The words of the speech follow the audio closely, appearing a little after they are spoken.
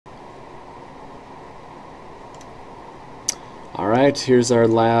Alright, here's our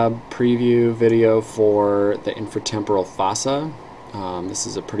lab preview video for the infratemporal fossa. This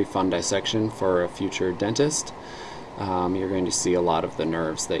is a pretty fun dissection for a future dentist. You're going to see a lot of the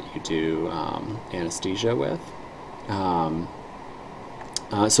nerves that you do anesthesia with. So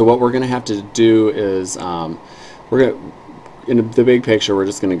what we're going to have to do is, in the big picture, we're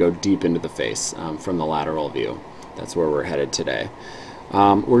just going to go deep into the face from the lateral view. That's where we're headed today.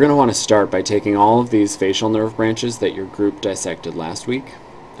 We're going to want to start by taking all of these facial nerve branches that your group dissected last week,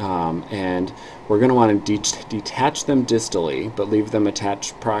 and we're going to want to detach them distally, but leave them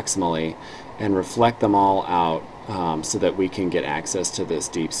attached proximally, and reflect them all out so that we can get access to this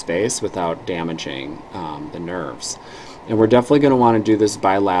deep space without damaging the nerves. And we're definitely going to want to do this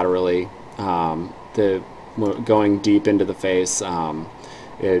bilaterally. Going deep into the face,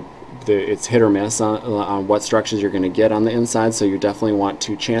 it's hit or miss on what structures you're going to get on the inside, so you definitely want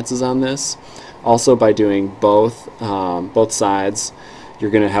two chances on this. Also, by doing both sides, you're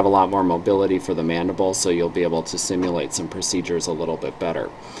going to have a lot more mobility for the mandible, so you'll be able to simulate some procedures a little bit better.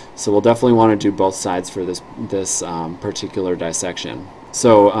 So we'll definitely want to do both sides for this particular dissection.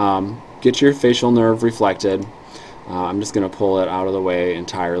 So get your facial nerve reflected. I'm just going to pull it out of the way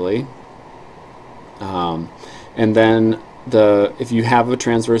entirely. And then if you have a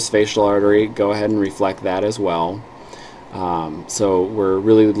transverse facial artery, go ahead and reflect that as well. So we're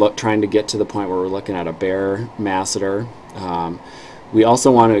really trying to get to the point where we're looking at a bare masseter. We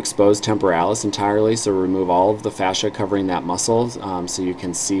also want to expose temporalis entirely, so remove all of the fascia covering that muscle so you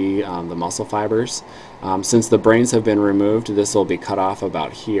can see the muscle fibers. Since the brains have been removed, this will be cut off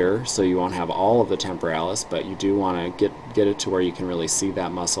about here, so you won't have all of the temporalis, but you do want to get it to where you can really see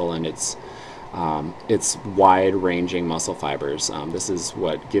that muscle and its wide-ranging muscle fibers. This is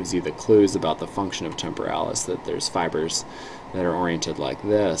what gives you the clues about the function of temporalis, that there's fibers that are oriented like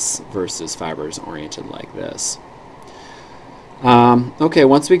this versus fibers oriented like this. Okay,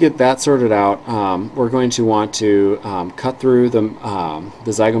 once we get that sorted out, we're going to want to cut through the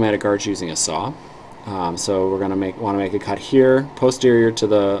zygomatic arch using a saw. So we're going to want to make a cut here, posterior to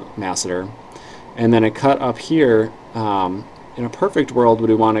the masseter, and then a cut up here. In a perfect world, would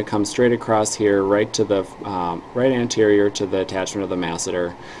we want to come straight across here, right to the right anterior to the attachment of the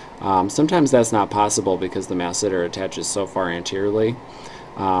masseter. Sometimes that's not possible because the masseter attaches so far anteriorly.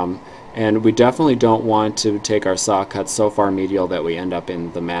 And we definitely don't want to take our saw cut so far medial that we end up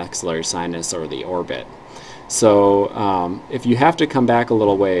in the maxillary sinus or the orbit. So if you have to come back a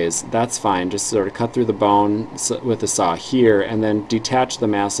little ways, that's fine. Just sort of cut through the bone with the saw here and then detach the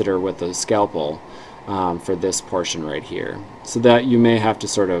masseter with the scalpel for this portion right here. So that you may have to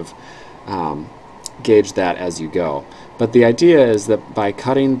sort of gauge that as you go. But the idea is that by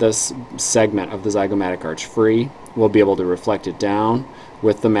cutting this segment of the zygomatic arch free, we'll be able to reflect it down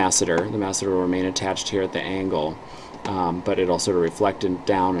with the masseter. The masseter will remain attached here at the angle, but it'll sort of reflect it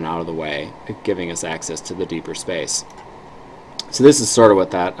down and out of the way, giving us access to the deeper space. So this is sort of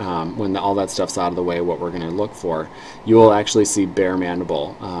what that, when all that stuff's out of the way, what we're going to look for. You will actually see bare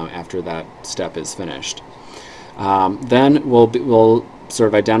mandible after that step is finished. Then we'll sort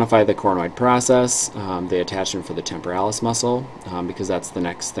of identify the coronoid process, the attachment for the temporalis muscle, because that's the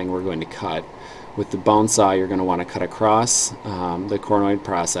next thing we're going to cut. With the bone saw, you're going to want to cut across the coronoid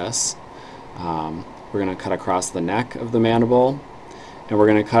process. We're going to cut across the neck of the mandible, and we're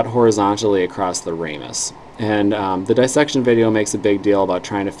going to cut horizontally across the ramus. And the dissection video makes a big deal about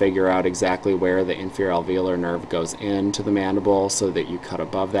trying to figure out exactly where the inferior alveolar nerve goes into the mandible so that you cut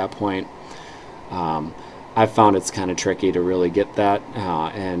above that point. I've found it's kind of tricky to really get that,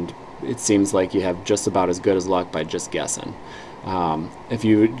 and it seems like you have just about as good as luck by just guessing. If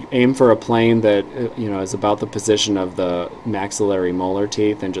you aim for a plane that is about the position of the maxillary molar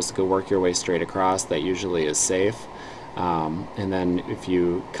teeth and just go work your way straight across, that usually is safe. And then if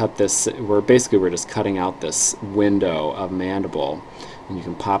you cut this, we're just cutting out this window of mandible, and you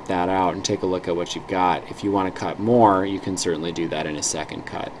can pop that out and take a look at what you've got. If you want to cut more, you can certainly do that in a second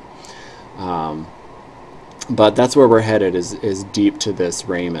cut. But that's where we're headed, is deep to this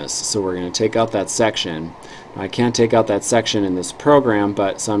ramus. So we're going to take out that section. Now, I can't take out that section in this program,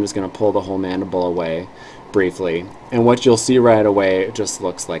 so I'm just going to pull the whole mandible away briefly. And what you'll see right away, it just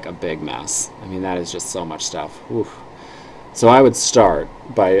looks like a big mess. I mean, that is just so much stuff. Oof. So I would start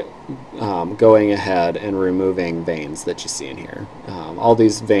by going ahead and removing veins that you see in here. All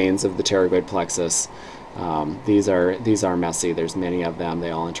these veins of the pterygoid plexus, these are messy. There's many of them.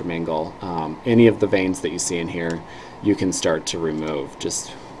 They all intermingle. Any of the veins that you see in here, you can start to remove.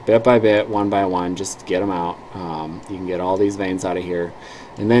 Just bit by bit, one by one, just get them out. You can get all these veins out of here.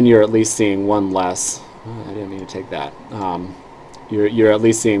 And then you're at least seeing one less. Oh, I didn't mean to take that. You're at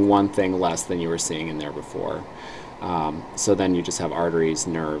least seeing one thing less than you were seeing in there before. So then you just have arteries,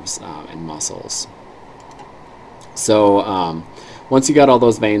 nerves, and muscles. So once you got all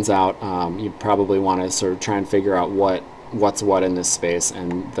those veins out, you probably want to sort of try and figure out what's what in this space,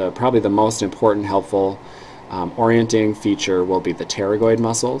 and probably the most important helpful orienting feature will be the pterygoid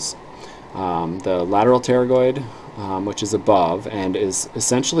muscles. The lateral pterygoid, which is above and is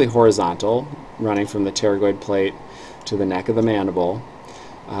essentially horizontal, running from the pterygoid plate to the neck of the mandible,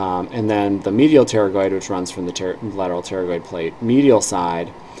 and then the medial pterygoid, which runs from the lateral pterygoid plate medial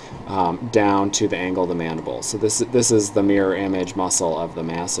side down to the angle of the mandible. So this is the mirror image muscle of the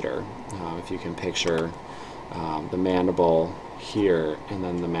masseter. If you can picture the mandible here and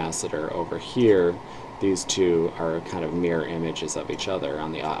then the masseter over here, these two are kind of mirror images of each other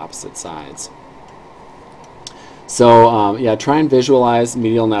on the opposite sides. So yeah, try and visualize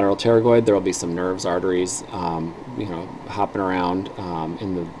medial and lateral pterygoid. There will be some nerves, arteries, hopping around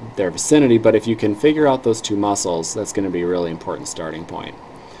in their vicinity. But if you can figure out those two muscles, that's going to be a really important starting point.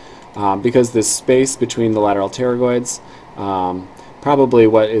 Because this space between the lateral pterygoids, probably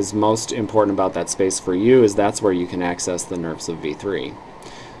what is most important about that space for you is that's where you can access the nerves of V3.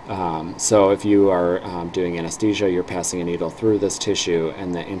 So if you are doing anesthesia, you're passing a needle through this tissue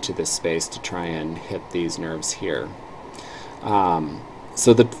and then into this space to try and hit these nerves here.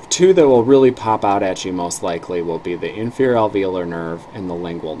 So the two that will really pop out at you most likely will be the inferior alveolar nerve and the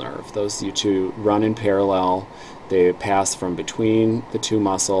lingual nerve. Those two run in parallel. They pass from between the two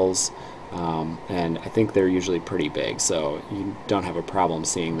muscles, and I think they're usually pretty big, so you don't have a problem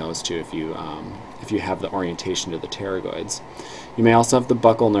seeing those two if you have the orientation to the pterygoids. You may also have the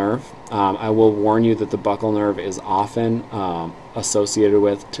buccal nerve. I will warn you that the buccal nerve is often associated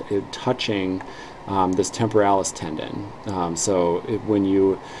with touching this temporalis tendon. When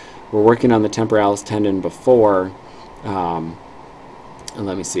you were working on the temporalis tendon before, and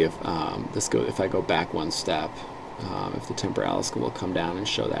let me see if if I go back one step, if the temporalis will come down and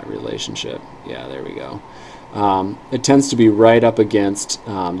show that relationship. Yeah, there we go. It tends to be right up against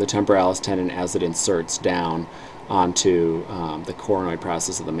the temporalis tendon as it inserts down onto the coronoid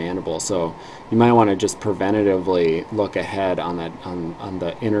process of the mandible. So you might want to just preventatively look ahead on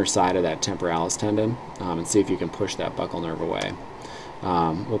the inner side of that temporalis tendon and see if you can push that buccal nerve away.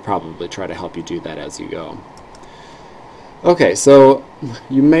 We'll probably try to help you do that as you go. Okay, so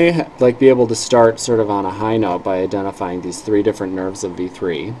you may be able to start sort of on a high note by identifying these three different nerves of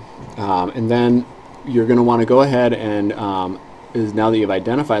V3, and then you're going to want to go ahead and now that you've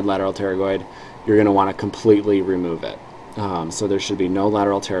identified lateral pterygoid, you're going to want to completely remove it. So there should be no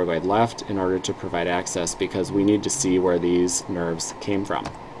lateral pterygoid left in order to provide access, because we need to see where these nerves came from.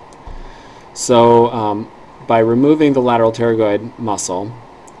 So by removing the lateral pterygoid muscle,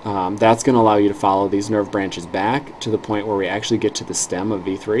 that's going to allow you to follow these nerve branches back to the point where we actually get to the stem of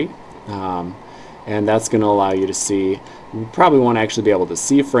V3. And that's going to allow you to see, you probably won't actually be able to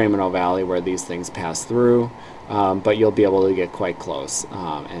see foramen ovale where these things pass through, but you'll be able to get quite close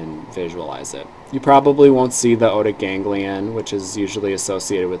and visualize it. You probably won't see the otic ganglion, which is usually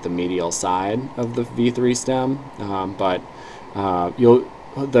associated with the medial side of the V3 stem, but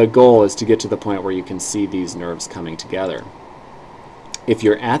the goal is to get to the point where you can see these nerves coming together. If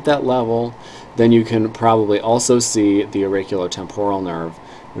you're at that level, then you can probably also see the auricular temporal nerve,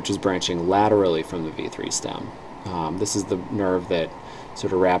 which is branching laterally from the V3 stem. This is the nerve that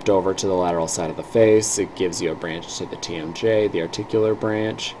sort of wrapped over to the lateral side of the face. It gives you a branch to the TMJ, the articular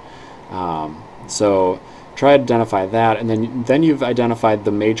branch. So try to identify that, and then you've identified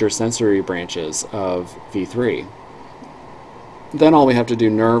the major sensory branches of V3. Then all we have to do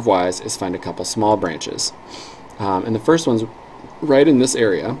nerve-wise is find a couple small branches. And the first one's right in this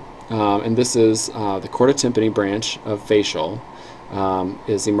area, and this is the chordotympany branch of facial,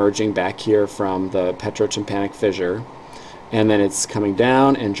 is emerging back here from the petrotympanic fissure, and then it's coming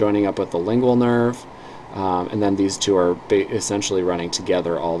down and joining up with the lingual nerve, and then these two are essentially running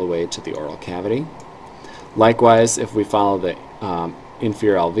together all the way to the oral cavity. Likewise, if we follow the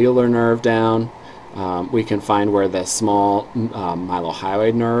inferior alveolar nerve down, we can find where the small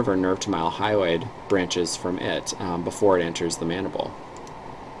mylohyoid nerve, or nerve to mylohyoid, branches from it before it enters the mandible.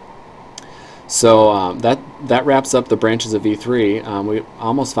 So that wraps up the branches of V3. We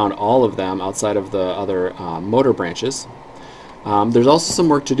almost found all of them outside of the other motor branches. There's also some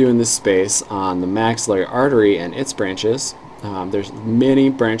work to do in this space on the maxillary artery and its branches. There's many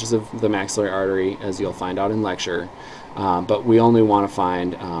branches of the maxillary artery, as you'll find out in lecture, but we only want to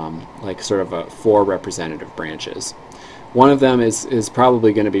find sort of 4 representative branches. One of them is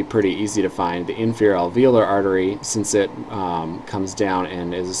probably going to be pretty easy to find, the inferior alveolar artery, since it comes down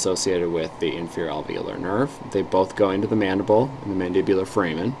and is associated with the inferior alveolar nerve. They both go into the mandible and the mandibular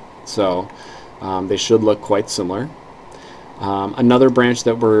foramen, so they should look quite similar. Another branch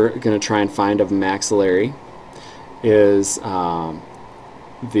that we're going to try and find of maxillary is the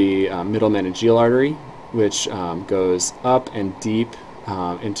middle meningeal artery, which goes up and deep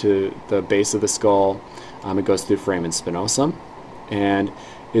into the base of the skull. It goes through foramen spinosum and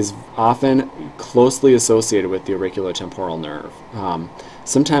is often closely associated with the auricular temporal nerve.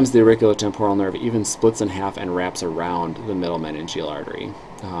 Sometimes the auricular temporal nerve even splits in half and wraps around the middle meningeal artery.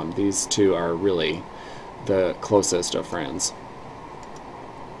 These two are really the closest of friends.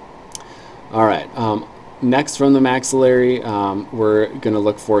 All right. Next from the maxillary, we're going to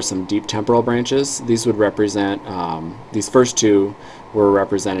look for some deep temporal branches. These would represent, these first two were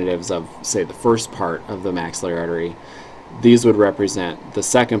representatives of, say, the first part of the maxillary artery. These would represent the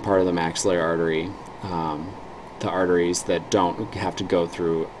second part of the maxillary artery, the arteries that don't have to go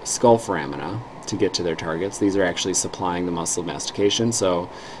through skull foramina to get to their targets. These are actually supplying the muscle of mastication. So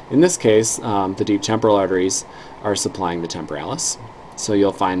in this case, the deep temporal arteries are supplying the temporalis. So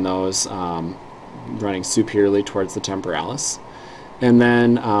you'll find those running superiorly towards the temporalis. And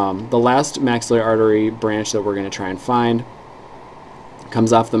then the last maxillary artery branch that we're going to try and find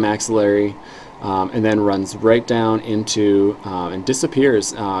comes off the maxillary and then runs right down into and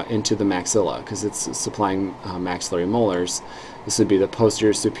disappears into the maxilla because it's supplying maxillary molars. This would be the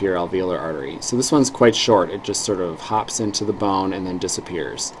posterior superior alveolar artery. So this one's quite short. It just sort of hops into the bone and then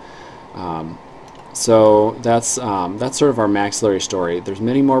disappears. So that's sort of our maxillary story. There's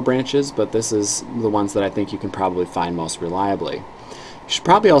many more branches, but this is the ones that I think you can probably find most reliably. You should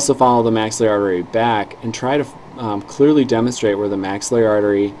probably also follow the maxillary artery back and try to clearly demonstrate where the maxillary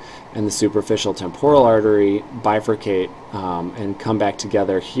artery and the superficial temporal artery bifurcate and come back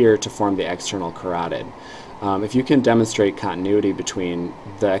together here to form the external carotid. If you can demonstrate continuity between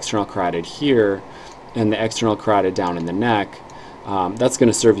the external carotid here and the external carotid down in the neck, that's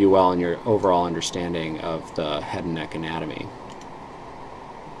going to serve you well in your overall understanding of the head and neck anatomy.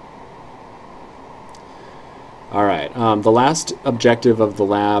 All right, the last objective of the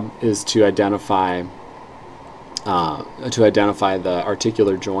lab is to identify the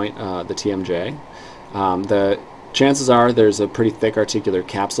articular joint, the TMJ. The chances are there's a pretty thick articular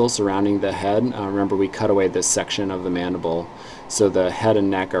capsule surrounding the head. Remember, we cut away this section of the mandible, so the head and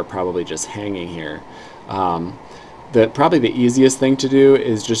neck are probably just hanging here. Probably the easiest thing to do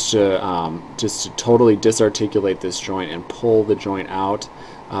is just to totally disarticulate this joint and pull the joint out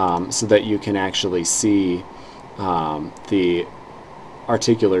so that you can actually see the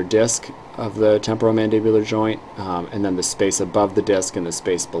articular disc of the temporomandibular joint and then the space above the disc and the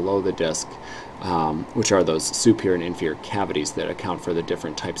space below the disc, which are those superior and inferior cavities that account for the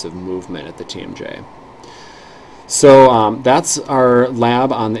different types of movement at the TMJ. So that's our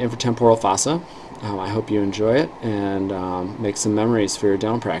lab on the infratemporal fossa. I hope you enjoy it and make some memories for your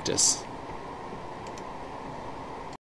dental practice.